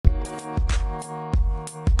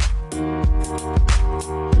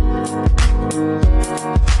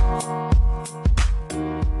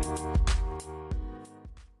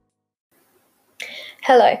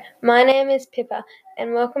Hello, my name is Pippa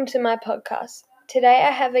and welcome to my podcast. Today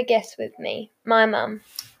I have a guest with me, my mum.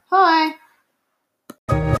 Hi.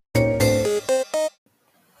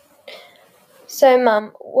 So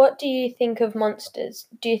Mum, what do you think of monsters?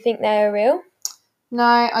 Do you think they are real? No,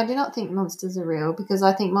 I do not think monsters are real because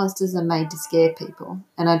I think monsters are made to scare people,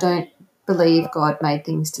 and I don't believe God made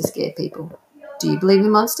things to scare people. Do you believe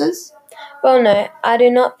in monsters? Well, no, I do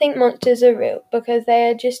not think monsters are real because they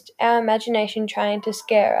are just our imagination trying to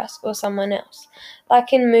scare us or someone else.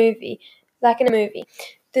 Like in a movie,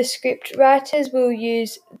 the script writers will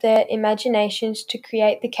use their imaginations to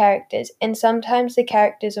create the characters, and sometimes the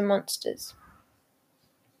characters are monsters.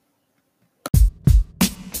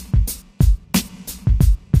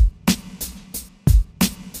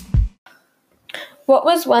 What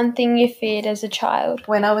was one thing you feared as a child?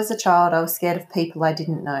 When I was a child, I was scared of people I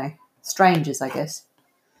didn't know. Strangers, I guess.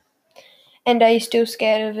 And are you still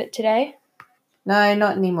scared of it today? No,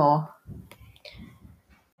 not anymore.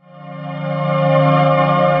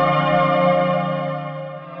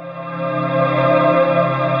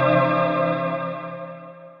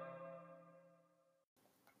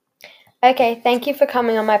 Okay, thank you for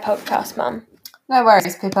coming on my podcast, Mum. No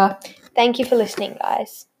worries, Pippa. Thank you for listening,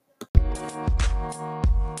 guys.